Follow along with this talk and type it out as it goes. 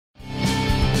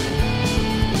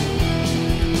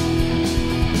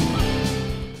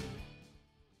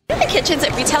BSCKids,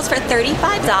 it retails for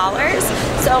 $35.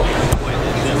 So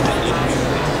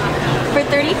for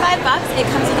 35 bucks, it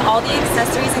comes with all the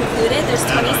accessories included. There's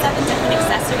 27 different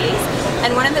accessories.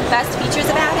 And one of the best features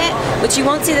about it, which you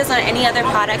won't see this on any other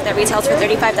product that retails for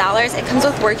 $35, it comes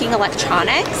with working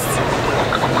electronics,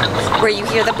 where you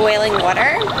hear the boiling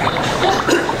water.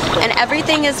 And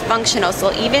everything is functional,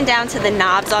 so even down to the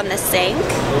knobs on the sink.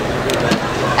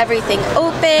 Everything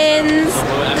opens,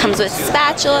 comes with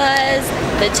spatulas,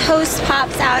 the toast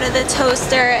pops out of the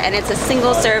toaster, and it's a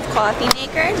single serve coffee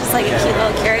maker, just like a cute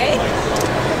little Keurig.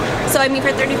 So I mean for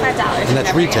 $35. And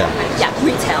that's retail? Yeah,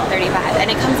 retail, 35. And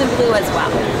it comes in blue as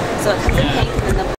well. So it comes in pink.